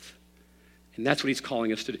both. And that's what he's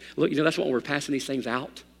calling us to do. Look, that's what we're passing these things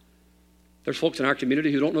out. There's folks in our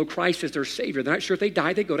community who don't know Christ as their Savior. They're not sure if they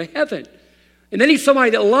die, they go to heaven. And they need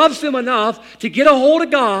somebody that loves them enough to get a hold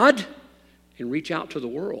of God and reach out to the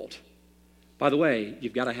world. By the way,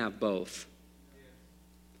 you've got to have both.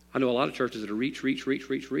 I know a lot of churches that are reach,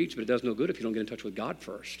 but it does no good if you don't get in touch with God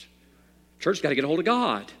first. Church's got to get a hold of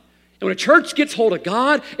God. And when a church gets hold of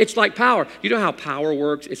God, it's like power. You know how power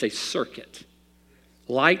works? It's a circuit.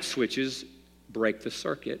 Light switches break the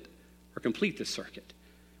circuit or complete the circuit.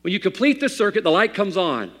 When you complete the circuit, the light comes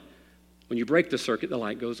on. When you break the circuit, the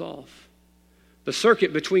light goes off. The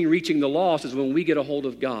circuit between reaching the lost is when we get a hold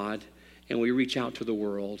of God and we reach out to the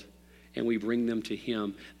world and we bring them to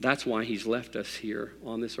him. That's why he's left us here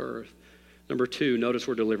on this earth. Number 2, notice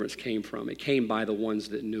where deliverance came from. It came by the ones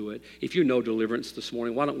that knew it. If you know deliverance this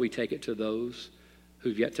morning, why don't we take it to those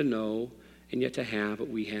who've yet to know and yet to have what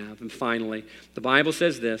we have? And finally, the Bible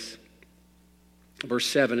says this, verse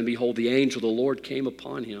 7, and behold, the angel of the Lord came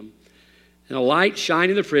upon him, and a light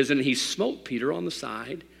shined in the prison, and he smote Peter on the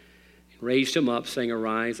side, and raised him up, saying,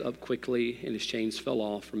 arise up quickly, and his chains fell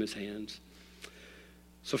off from his hands.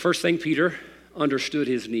 So first thing, Peter understood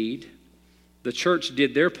his need. The church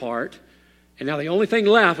did their part, and now the only thing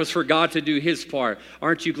left was for God to do his part.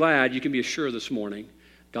 Aren't you glad you can be assured this morning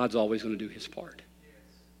God's always going to do his part?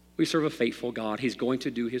 We serve a faithful God. He's going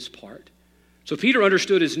to do his part. So Peter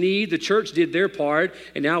understood his need. The church did their part,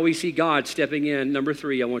 and now we see God stepping in. Number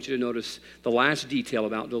 3, I want you to notice the last detail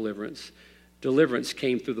about deliverance. Deliverance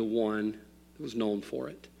came through the one that was known for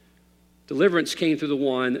it. Deliverance came through the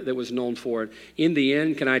one that was known for it. In the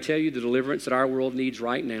end, can I tell you, the deliverance that our world needs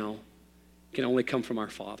right now can only come from our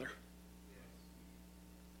Father.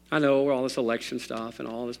 I know all this election stuff and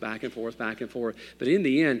all this back and forth, but in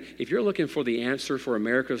the end, if you're looking for the answer for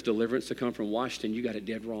America's deliverance to come from Washington, you got it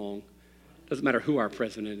dead wrong. Doesn't matter who our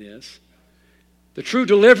president is. The true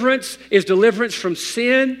deliverance is deliverance from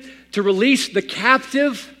sin, to release the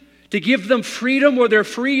captive, to give them freedom where they're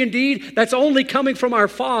free indeed. That's only coming from our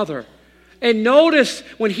Father. And notice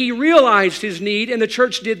when he realized his need and the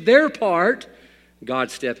church did their part,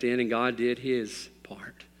 God stepped in and God did his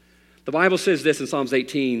part. The Bible says this in Psalms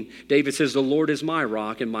 18. David says, the Lord is my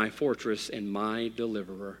rock and my fortress and my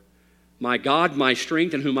deliverer. My God, my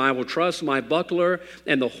strength, in whom I will trust, my buckler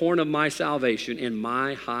and the horn of my salvation and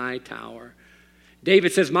my high tower.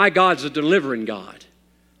 David says, my God's a delivering God.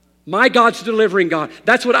 My God's a delivering God.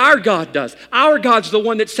 That's what our God does. Our God's the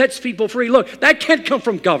one that sets people free. Look, that can't come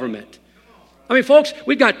from government. I mean, folks,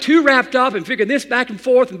 we've got too wrapped up and figuring this back and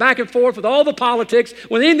forth with all the politics,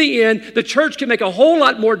 when in the end, the church can make a whole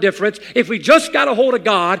lot more difference if we just got a hold of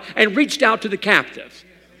God and reached out to the captives.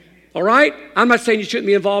 All right? I'm not saying you shouldn't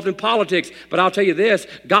be involved in politics, but I'll tell you this,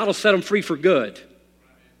 God will set them free for good.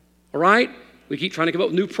 All right? We keep trying to come up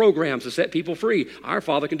with new programs to set people free. Our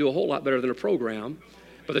Father can do a whole lot better than a program,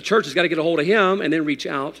 but the church has got to get a hold of him and then reach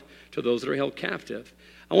out to those that are held captive.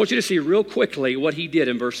 I want you to see real quickly what he did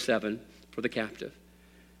in verse 7 for the captive.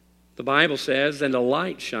 The Bible says, and a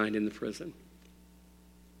light shined in the prison.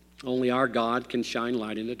 Only our God can shine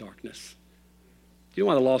light in the darkness. Do you know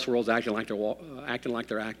why the lost world's acting like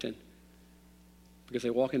they're acting? Because they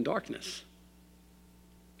walk in darkness.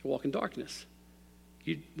 They walk in darkness.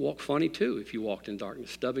 You'd walk funny too if you walked in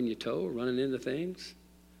darkness, stubbing your toe, running into things.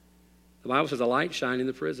 The Bible says a light shined in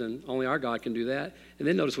the prison. Only our God can do that. And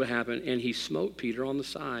then notice what happened. And he smote Peter on the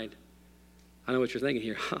side. I know what you're thinking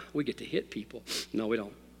here. We get to hit people. No, we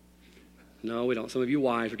don't. No, we don't. Some of you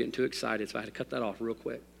wives are getting too excited, so I had to cut that off real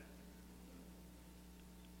quick.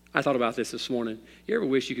 I thought about this morning. You ever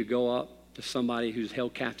wish you could go up to somebody who's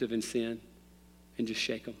held captive in sin and just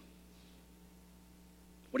shake them?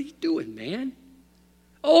 What are you doing, man?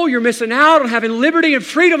 Oh, you're missing out on having liberty and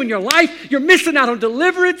freedom in your life. You're missing out on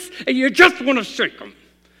deliverance, and you just want to shake them.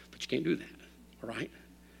 But you can't do that, all right?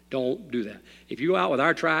 Don't do that. If you go out with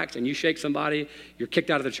our tracts and you shake somebody, you're kicked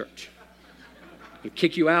out of the church. I'll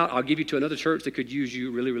kick you out. I'll give you to another church that could use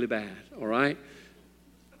you really, really bad, all right?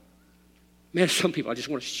 Man, some people I just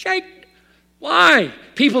want to shake. Why?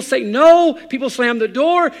 People say no. People slam the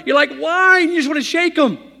door. You're like, why? You just want to shake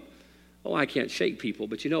them. Oh, I can't shake people,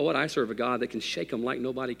 but you know what? I serve a God that can shake them like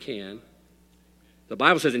nobody can. The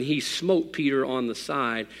Bible says, and he smote Peter on the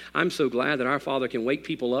side. I'm so glad that our Father can wake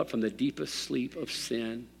people up from the deepest sleep of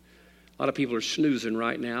sin. A lot of people are snoozing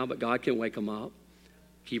right now, but God can wake them up.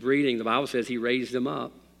 Keep reading. The Bible says he raised them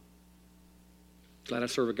up. Glad I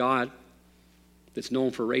serve a God that's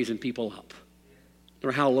known for raising people up. No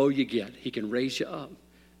matter how low you get, he can raise you up.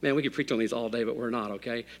 Man, we could preach on these all day, but we're not,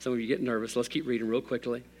 okay? Some of you get nervous. Let's keep reading real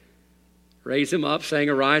quickly. Raised him up, saying,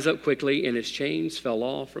 arise up quickly, and his chains fell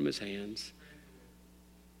off from his hands.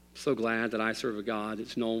 So glad that I serve a God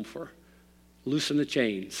that's known for loosen the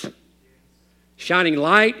chains. Shining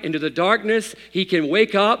light into the darkness, he can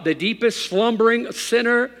wake up the deepest slumbering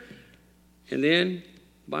sinner. And then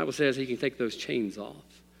the Bible says he can take those chains off.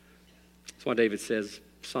 That's why David says,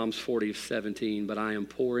 Psalms 40:17, but I am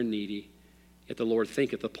poor and needy, yet the Lord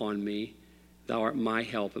thinketh upon me. Thou art my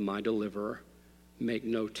help and my deliverer. Make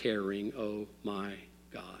no tarrying, O my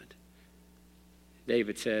God.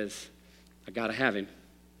 David says, I got to have him.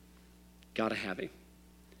 Got to have him.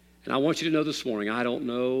 And I want you to know this morning, I don't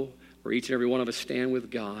know where each and every one of us stand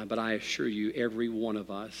with God, but I assure you, every one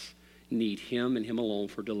of us need him and him alone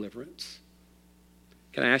for deliverance.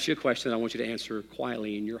 Can I ask you a question that I want you to answer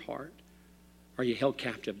quietly in your heart? Are you held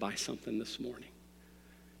captive by something this morning?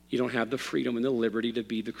 You don't have the freedom and the liberty to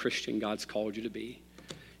be the Christian God's called you to be.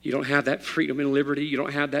 You don't have that freedom and liberty. You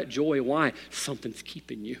don't have that joy. Why? Something's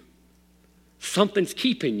keeping you. Something's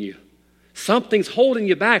keeping you. Something's holding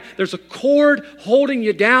you back. There's a cord holding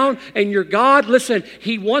you down, and your God, listen,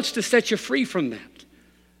 he wants to set you free from that.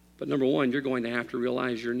 But number one, you're going to have to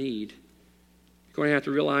realize your need. You're going to have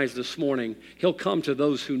to realize this morning, he'll come to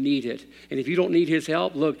those who need it. And if you don't need his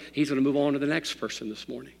help, look, he's going to move on to the next person this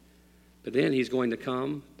morning. But then he's going to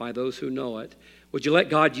come by those who know it. Would you let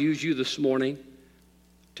God use you this morning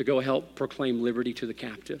to go help proclaim liberty to the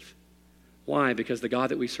captive? Why? Because the God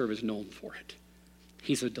that we serve is known for it.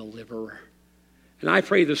 He's a deliverer. And I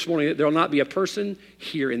pray this morning that there will not be a person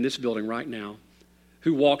here in this building right now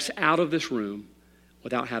who walks out of this room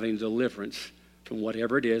without having deliverance from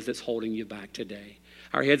whatever it is that's holding you back today.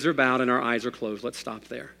 Our heads are bowed and our eyes are closed. Let's stop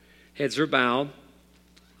there. Heads are bowed,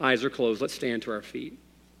 eyes are closed. Let's stand to our feet.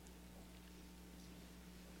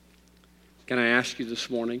 Can I ask you this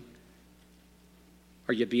morning,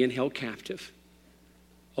 are you being held captive?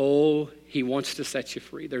 Oh, he wants to set you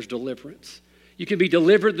free. There's deliverance. You can be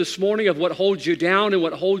delivered this morning of what holds you down and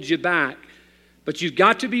what holds you back. But you've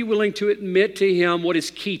got to be willing to admit to him what is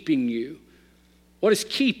keeping you. What is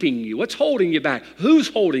keeping you? What's holding you back? Who's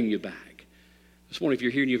holding you back? This morning, if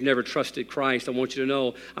you're here and you've never trusted Christ, I want you to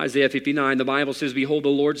know, Isaiah 59, the Bible says, behold, the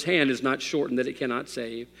Lord's hand is not shortened that it cannot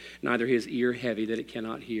save, neither his ear heavy that it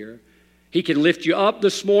cannot hear. He can lift you up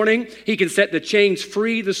this morning. He can set the chains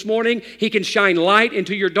free this morning. He can shine light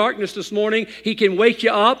into your darkness this morning. He can wake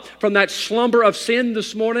you up from that slumber of sin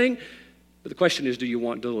this morning. But the question is, do you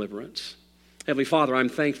want deliverance? Heavenly Father, I'm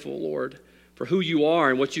thankful, Lord, for who you are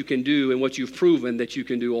and what you can do and what you've proven that you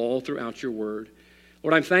can do all throughout your word.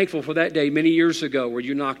 Lord, I'm thankful for that day many years ago where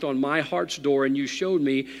you knocked on my heart's door and you showed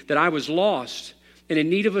me that I was lost and in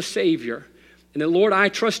need of a Savior. And that, Lord, I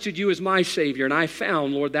trusted you as my Savior, and I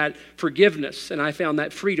found, Lord, that forgiveness, and I found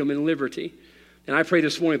that freedom and liberty. And I pray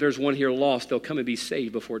this morning if there's one here lost, they'll come and be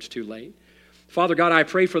saved before it's too late. Father God, I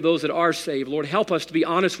pray for those that are saved. Lord, help us to be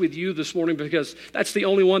honest with you this morning because that's the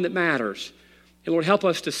only one that matters. And Lord, help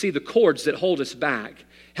us to see the cords that hold us back.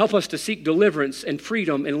 Help us to seek deliverance and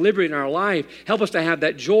freedom and liberty in our life. Help us to have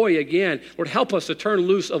that joy again. Lord, help us to turn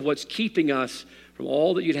loose of what's keeping us from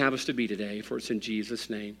all that you'd have us to be today, for it's in Jesus'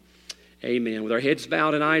 name. Amen. With our heads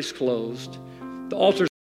bowed and eyes closed, the altar's